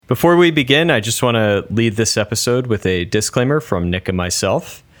Before we begin, I just want to lead this episode with a disclaimer from Nick and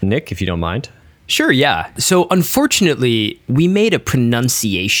myself. Nick, if you don't mind. Sure, yeah. So unfortunately, we made a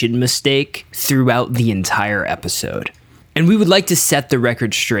pronunciation mistake throughout the entire episode. And we would like to set the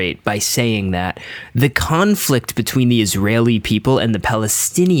record straight by saying that the conflict between the Israeli people and the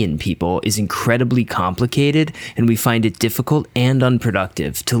Palestinian people is incredibly complicated, and we find it difficult and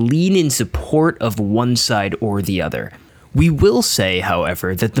unproductive to lean in support of one side or the other. We will say,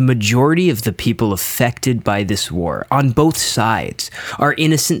 however, that the majority of the people affected by this war, on both sides, are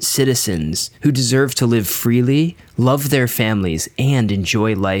innocent citizens who deserve to live freely, love their families, and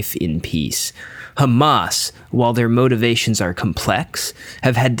enjoy life in peace. Hamas, while their motivations are complex,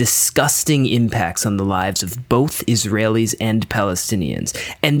 have had disgusting impacts on the lives of both Israelis and Palestinians,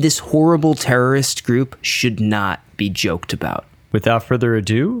 and this horrible terrorist group should not be joked about. Without further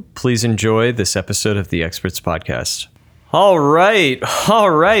ado, please enjoy this episode of the Experts Podcast. All right.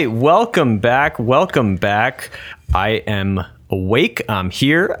 Welcome back. I am awake. I'm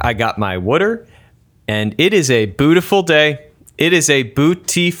here. I got my water, and it is a beautiful day. It is a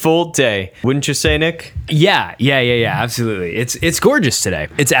bootiful day. Wouldn't you say, Nick? Yeah, absolutely. It's gorgeous today.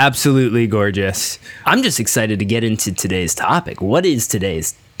 It's absolutely gorgeous. I'm just excited to get into today's topic. What is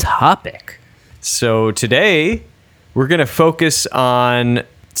today's topic? So today, we're going to focus on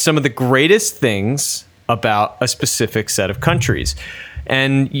some of the greatest things about a specific set of countries.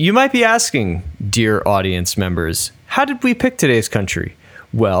 And you might be asking, dear audience members, how did we pick today's country?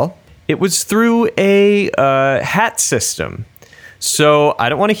 Well, it was through a hat system. So I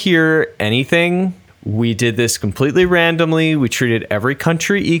don't want to hear anything. We did this completely randomly. We treated every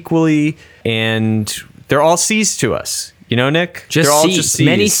country equally, and they're all C's to us. You know, Nick? Just they're all C's. just C's.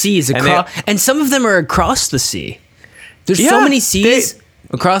 Many C's across, and some of them are across the sea. There's so many C's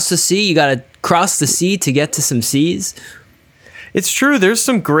across the sea. You got to cross the sea to get to some C's. It's true. There's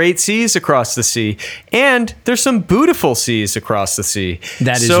some great seas across the sea, and there's some beautiful seas across the sea.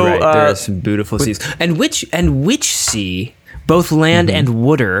 That is right. There are some beautiful seas. And which sea, both land and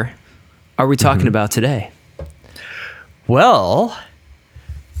water, are we talking about today? Well,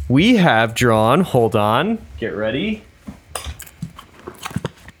 we have drawn. Hold on. Get ready.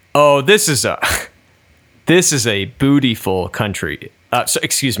 Oh, this is a beautiful country.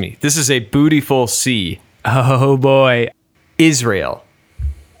 This is a beautiful sea. Oh boy. Israel.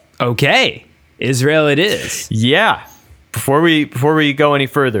 Okay. Israel it is. Yeah. Before we go any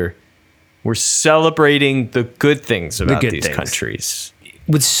further, we're celebrating the good things about these countries.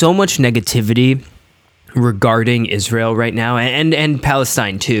 With so much negativity regarding Israel right now, and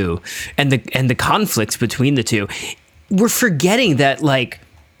Palestine too, and the conflicts between the two, we're forgetting that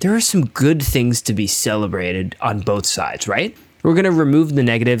there are some good things to be celebrated on both sides, right? We're going to remove the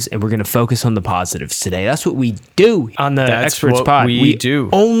negatives and we're going to focus on the positives today. That's what we do on the Experts Pod. We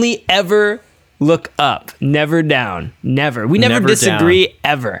do. Only ever look up, never down, never. We never disagree down.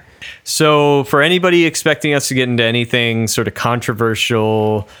 Ever. So for anybody expecting us to get into anything sort of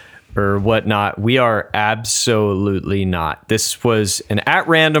controversial or whatnot, we are absolutely not. This was an at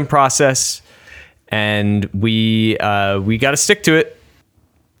random process, and we got to stick to it.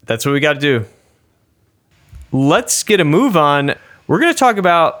 That's what we got to do. Let's get a move on. We're going to talk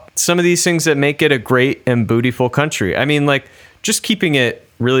about some of these things that make it a great and beautiful country. I mean, just keeping it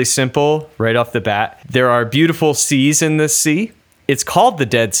really simple right off the bat. There are beautiful seas in this sea. It's called the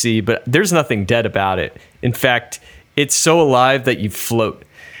Dead Sea, but there's nothing dead about it. In fact, it's so alive that you float.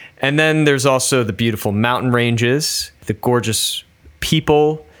 And then there's also the beautiful mountain ranges, the gorgeous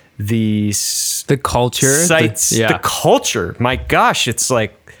people, the culture, sites, the culture. My gosh, it's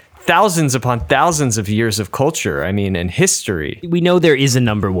like thousands upon thousands of years of culture. I mean, and history. We know there is a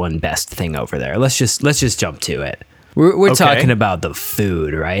number one best thing over there. Let's just jump to it. We're talking about the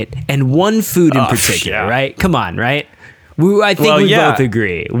food, right? And one food in particular, right? Come on, right? I think we both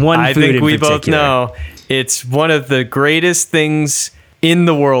agree. I think we both know it's one of the greatest things in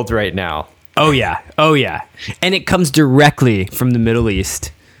the world right now. Oh yeah. And it comes directly from the Middle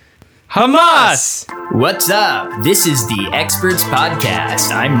East. Hamas! What's up? This is the Experts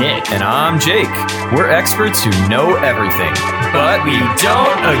Podcast. I'm Nick. And I'm Jake. We're experts who know everything, but we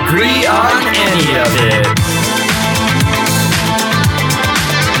don't agree on any of it.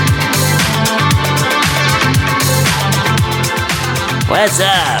 What's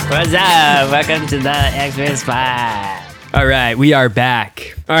up? Welcome to the Experts Pod. All right, we are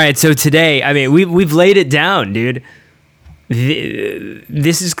back. All right, so today, I mean, we've laid it down, dude.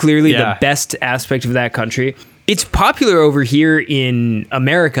 This is clearly the best aspect of that country. It's popular over here in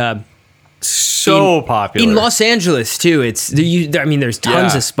America. So popular. In Los Angeles, too. There's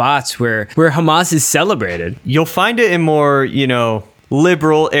tons of spots where Hamas is celebrated. You'll find it in more,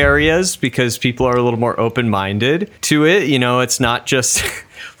 liberal areas because people are a little more open-minded to it. You know, it's not just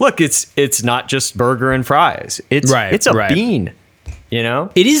look, it's not just burger and fries. It's a bean, you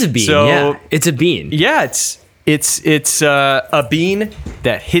know? It is a bean. So, yeah. It's a bean. Yeah, it's a bean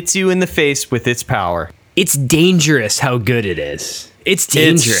that hits you in the face with its power. It's dangerous how good it is. It's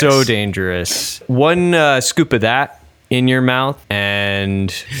dangerous. It's so dangerous. One scoop of that in your mouth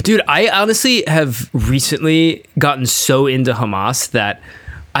and... Dude, I honestly have recently gotten so into Hamas that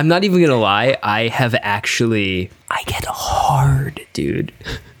I'm not even going to lie. I get hard, dude.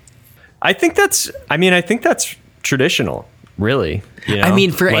 I think that's traditional, really. You know? I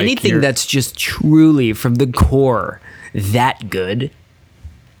mean, for anything that's just truly from the core that good,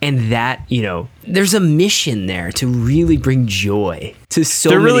 and that, you know, there's a mission there to really bring joy to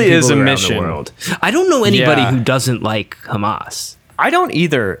so many people around the world. I don't know anybody who doesn't like Hamas. I don't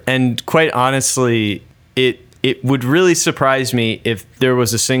either. And quite honestly, it would really surprise me if there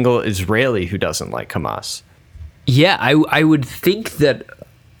was a single Israeli who doesn't like Hamas. Yeah, I would think that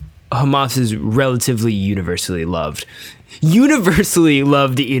Hamas is relatively universally loved. Universally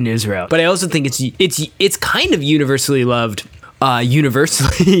loved in Israel. But I also think it's kind of universally loved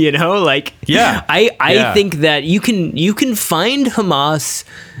universally, you know, like I think that you can find Hamas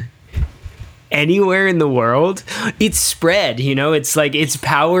anywhere in the world. It's spread, you know, it's like its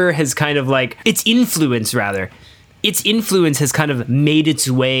power has kind of like its influence has kind of made its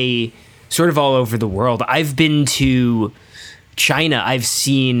way sort of all over the world. I've been to China. I've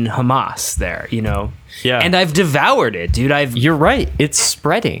seen Hamas there, you know. Yeah. And I've devoured it, dude. You're right. It's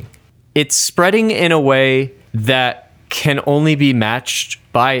spreading. It's spreading in a way that can only be matched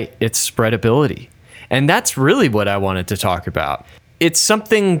by its spreadability. And that's really what I wanted to talk about. It's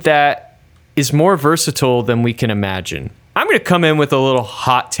something that is more versatile than we can imagine. I'm going to come in with a little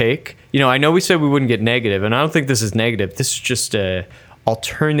hot take. You know, I know we said we wouldn't get negative, and I don't think this is negative. This is just a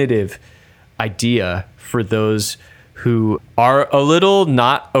alternative idea for those who are a little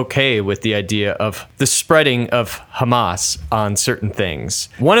not okay with the idea of the spreading of Hamas on certain things.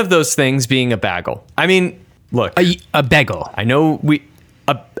 One of those things being a bagel. I mean, look. A bagel. I know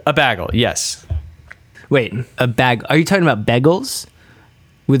a bagel, yes. Wait, a bag. Are you talking about bagels?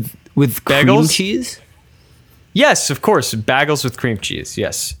 With cream cheese? Yes, of course. Bagels with cream cheese,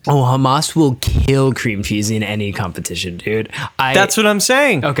 yes. Oh, Hamas will kill cream cheese in any competition, dude. That's what I'm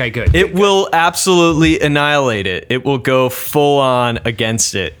saying. Okay, good. It will absolutely annihilate it. It will go full on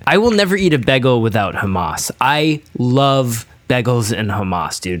against it. I will never eat a bagel without Hamas. I love bagels and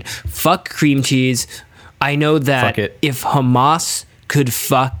Hamas, dude. Fuck cream cheese. I know that if Hamas could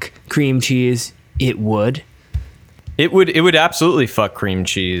fuck cream cheese, it would. It would absolutely fuck cream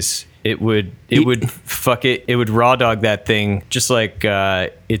cheese. It would fuck it. It would raw dog that thing just like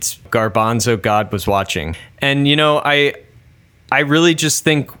it's garbanzo God was watching. And you know, I really just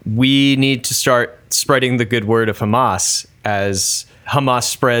think we need to start spreading the good word of Hamas as Hamas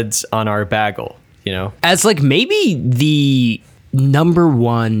spreads on our bagel, you know? As like maybe the number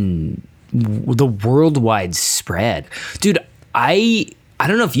one, the worldwide spread. Dude, I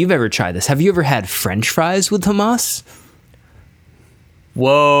don't know if you've ever tried this. Have you ever had French fries with Hamas?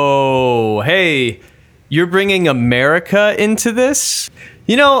 Whoa, hey, you're bringing America into this?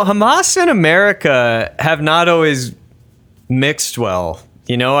 You know, Hamas and America have not always mixed well.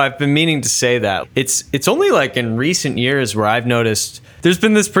 You know, I've been meaning to say that. It's only like in recent years where I've noticed there's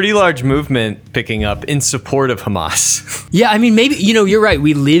been this pretty large movement picking up in support of Hamas. Yeah, I mean, maybe, you know, you're right.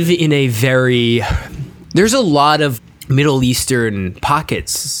 We live in there's a lot of Middle Eastern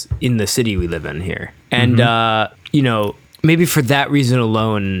pockets in the city we live in here. And, you know, maybe for that reason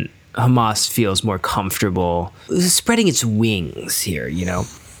alone, Hamas feels more comfortable spreading its wings here, you know?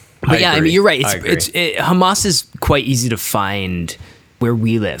 But I mean, you're right. Hamas is quite easy to find where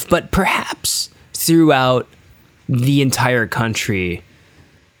we live. But perhaps throughout the entire country,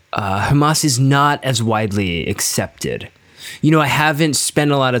 Hamas is not as widely accepted. You know, I haven't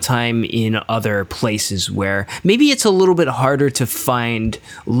spent a lot of time in other places where maybe it's a little bit harder to find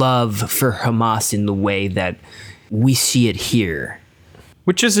love for Hamas in the way that we see it here.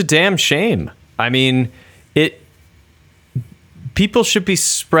 Which is a damn shame. I mean, people should be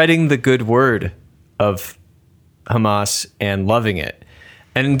spreading the good word of Hamas and loving it.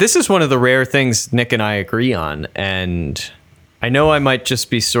 And this is one of the rare things Nick and I agree on. And I know I might just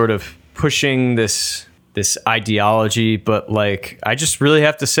be sort of pushing this ideology, but like, I just really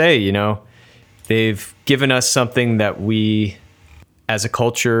have to say, you know, they've given us something that we, as a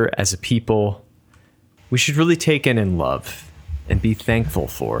culture, as a people, we should really take in and love and be thankful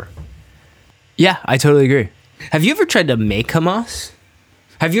for. Yeah, I totally agree. Have you ever tried to make Hamas?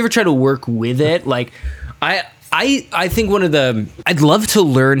 Have you ever tried to work with it? Like, I think I'd love to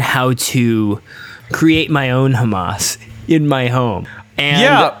learn how to create my own hummus in my home.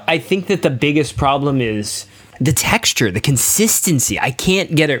 And I think that the biggest problem is the texture, the consistency. I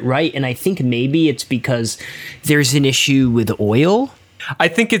can't get it right. And I think maybe it's because there's an issue with oil. I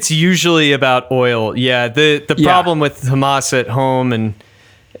think it's usually about oil. Yeah. The problem with hummus at home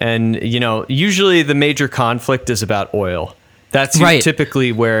and usually the major conflict is about oil. That's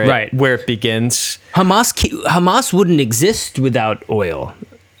typically where it begins. Hummus wouldn't exist without oil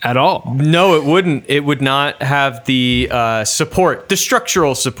at all. No, it wouldn't. It would not have the support, the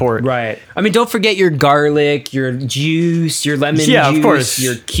structural support. Right. I mean, don't forget your garlic, your juice, your lemon juice, of course.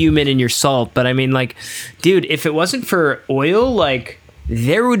 Your cumin and your salt. But I mean, like, dude, if it wasn't for oil, like,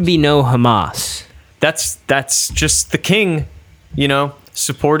 there would be no hummus. That's just the king,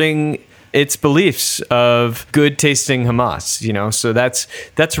 supporting its beliefs of good tasting hummus, so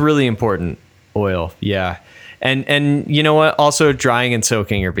that's really important. Oil. Yeah. And you know what? Also drying and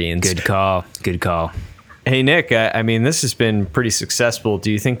soaking your beans. Good call. Hey, Nick, I mean, this has been pretty successful.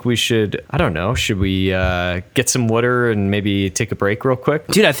 Do you think we should we get some water and maybe take a break real quick?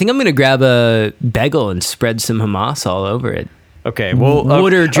 Dude, I think I'm going to grab a bagel and spread some hummus all over it. Okay. Well,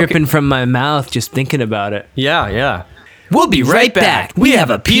 water dripping from my mouth just thinking about it. Yeah. We'll be right back. We have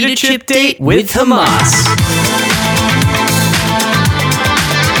a pita chip date with hummus.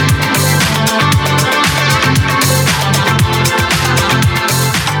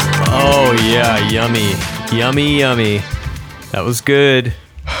 Oh yeah, yummy. That was good.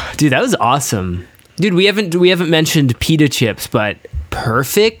 Dude, that was awesome. Dude, we haven't mentioned pita chips, but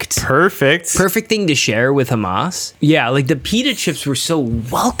perfect thing to share with hummus. Yeah, like the pita chips were so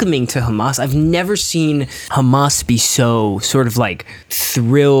welcoming to hummus. I've never seen hummus be so sort of like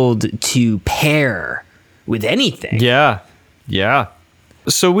thrilled to pair with anything. Yeah.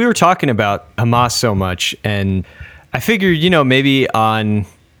 So we were talking about hummus so much, and I figured, maybe on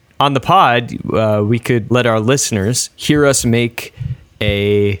the pod, we could let our listeners hear us make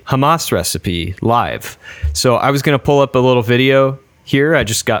a hummus recipe live. So I was going to pull up a little video here. I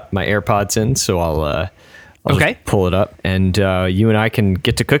just got my AirPods in, so I'll just pull it up, and you and I can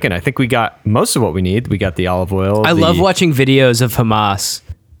get to cooking. I think we got most of what we need. We got the olive oil. I love watching videos of hummus.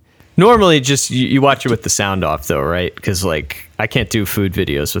 Normally, just you watch it with the sound off, though, right? Because I can't do food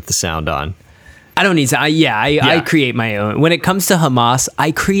videos with the sound on. I don't need to. I create my own. When it comes to hummus,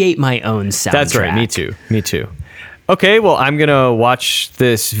 I create my own soundtrack. That's right. Me too. Okay, well, I'm going to watch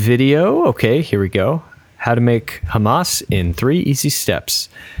this video. Okay, here we go. How to make hummus in 3 easy steps.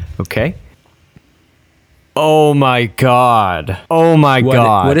 Okay. Oh my God.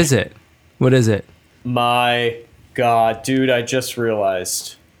 What is it? My God, dude, I just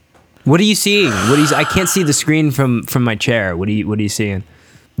realized. What are you seeing? I can't see the screen from my chair. What are you seeing?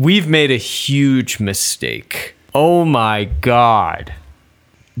 We've made a huge mistake. Oh my God.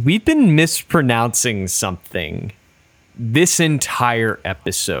 We've been mispronouncing something this entire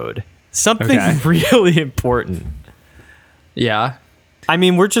episode. Something really important. Yeah. I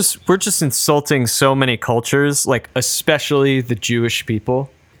mean, we're just insulting so many cultures, especially the Jewish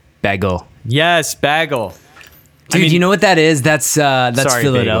people. Bagel. Yes, bagel. Dude, you know what that is? That's sorry,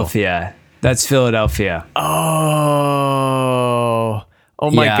 Philadelphia. bagel. That's Philadelphia. Oh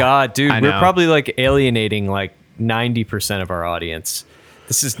my God, dude. I We're know. probably alienating 90% of our audience.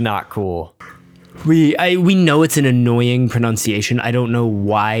 This is not cool. We know it's an annoying pronunciation. I don't know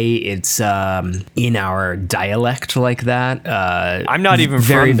why it's in our dialect like that. I'm not even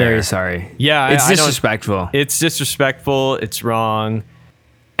very from there. very sorry. Yeah, it's I don't- disrespectful. It's disrespectful. It's wrong.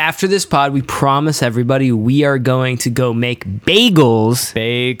 After this pod, we promise everybody we are going to go make bagels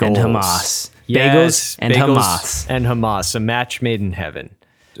and hummus. Yes, bagels and hummus. And hummus, a match made in heaven.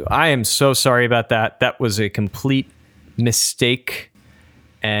 I am so sorry about that. That was a complete mistake.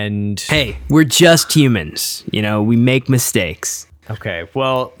 And Hey, we're just humans. We make mistakes. okay,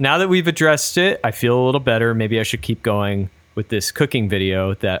 well, now that we've addressed it, I feel a little better. Maybe I should keep going with this cooking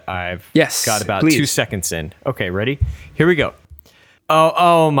video that I've got about please. 2 seconds in. Okay, ready? Here we go.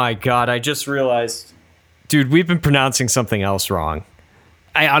 Oh my God, I just realized. Dude, we've been pronouncing something else wrong.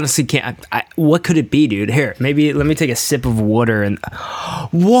 I honestly can't. What could it be, dude? Here, maybe let me take a sip of water and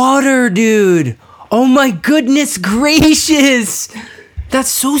water, dude. Oh my goodness gracious. That's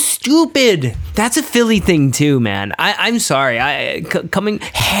so stupid. That's a Philly thing too, man. I'm sorry.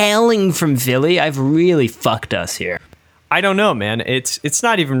 Hailing from Philly, I've really fucked us here. I don't know, man. It's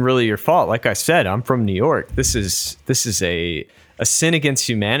not even really your fault. Like I said, I'm from New York. This is a sin against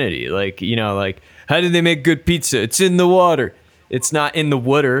humanity. How do they make good pizza? It's in the water. It's not in the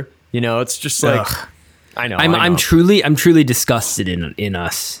water. It's just Ugh. I know. I'm truly disgusted in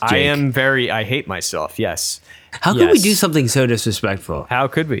us, Jake. I hate myself. Yes. How could we do something so disrespectful? How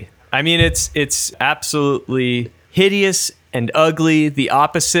could we? I mean, it's absolutely hideous and ugly, the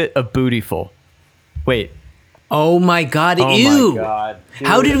opposite of bootyful. Wait. Oh my God, oh ew. My God. Dude,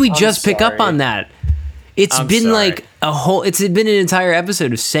 how did we I'm just pick up on that? It's been like it's been an entire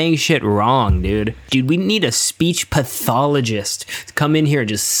episode of saying shit wrong, dude. Dude, we need a speech pathologist to come in here and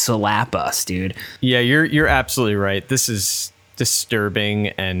just slap us, dude. Yeah, you're absolutely right. This is disturbing,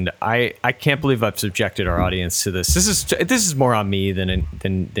 and I can't believe I've subjected our audience to this. This is more on me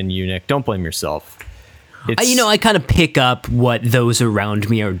than you, Nick. Don't blame yourself. I kind of pick up what those around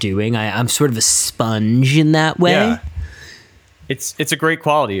me are doing. I'm sort of a sponge in that way. Yeah. It's a great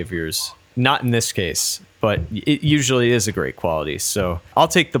quality of yours. Not in this case, but it usually is a great quality. So I'll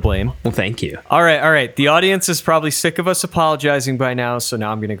take the blame. Well, thank you. All right. The audience is probably sick of us apologizing by now. So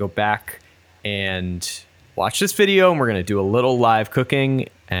now I'm going to go back and watch this video, and we're going to do a little live cooking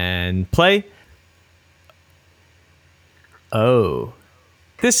and play. Oh,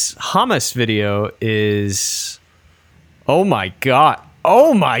 this hummus video is... Oh my God.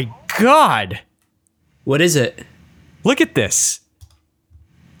 What is it? Look at this.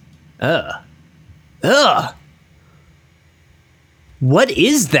 Ugh. What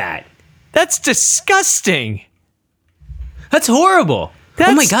is that? That's disgusting. That's horrible.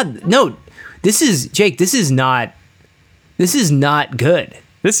 Oh my God. No, Jake, this is not good.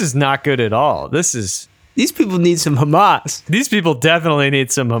 This is not good at all. These people need some Hamas. These people definitely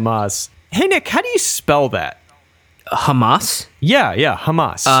need some Hamas. Hey, Nick, how do you spell that? Hamas? Yeah,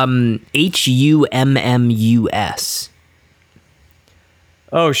 Hamas. Hummus.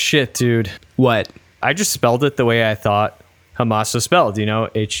 Oh, shit, dude. What? I just spelled it the way I thought Hamas was spelled,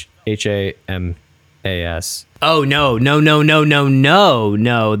 Hamas. Oh, no.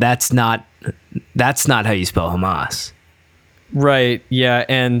 That's not how you spell Hamas. Right, yeah,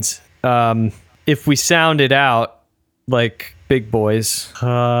 and if we sound it out like big boys. Hamas.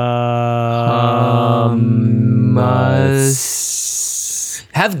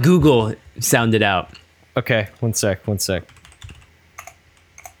 Have Google sound it out. Okay, one sec.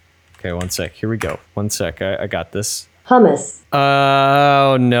 Okay, one sec. Here we go. One sec. I got this. Hummus.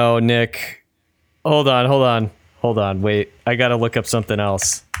 Oh, no, Nick. Hold on. Wait, I gotta look up something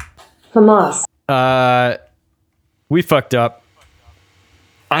else. Hamas. We fucked up.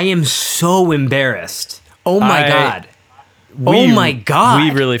 I am so embarrassed. Oh my God. We God. We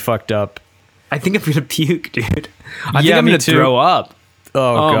really fucked up. I think I'm gonna puke, dude. I think I'm me gonna too. throw up.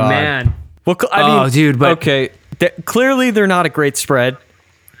 Oh God. Man. Well, I mean, dude, but okay. Clearly, they're not a great spread.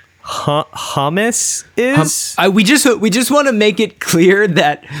 Hummus is. We just want to make it clear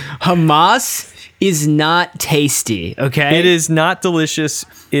that Hamas is not tasty. Okay, it is not delicious.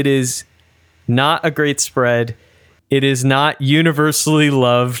 It is not a great spread. It is not universally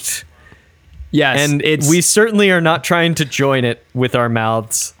loved. Yes, and we certainly are not trying to join it with our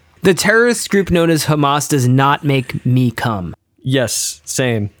mouths. The terrorist group known as Hamas does not make me cum. Yes,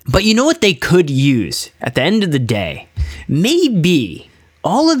 same. But you know what they could use at the end of the day? Maybe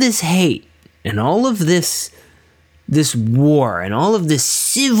all of this hate and all of this war and all of this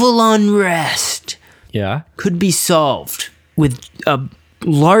civil unrest could be solved with a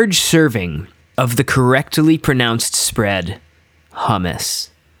large serving of the correctly pronounced spread, hummus.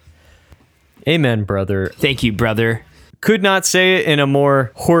 Amen, brother. Thank you, brother. Could not say it in a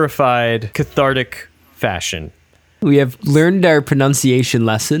more horrified, cathartic fashion. We have learned our pronunciation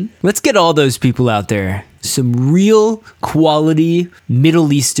lesson. Let's get all those people out there some real quality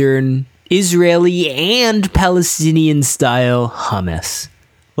Middle Eastern, Israeli, and Palestinian style hummus.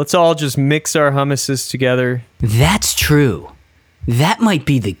 Let's all just mix our hummuses together. That's true. That might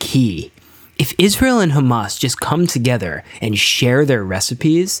be the key. If Israel and Hamas just come together and share their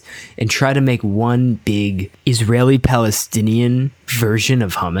recipes and try to make one big Israeli-Palestinian version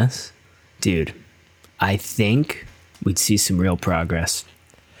of hummus, dude, I think we'd see some real progress.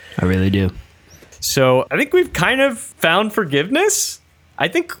 I really do. So I think we've kind of found forgiveness. I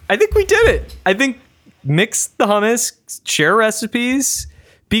think we did it. I think mix the hummus, share recipes,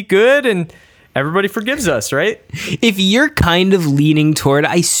 be good, and everybody forgives us, right? If you're kind of leaning toward,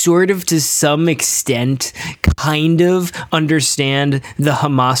 I sort of to some extent kind of understand the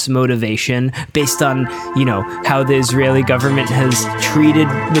Hamas motivation based on, how the Israeli government has treated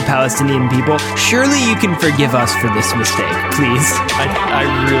the Palestinian people. Surely you can forgive us for this mistake, please. I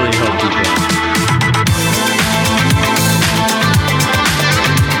really hope you can.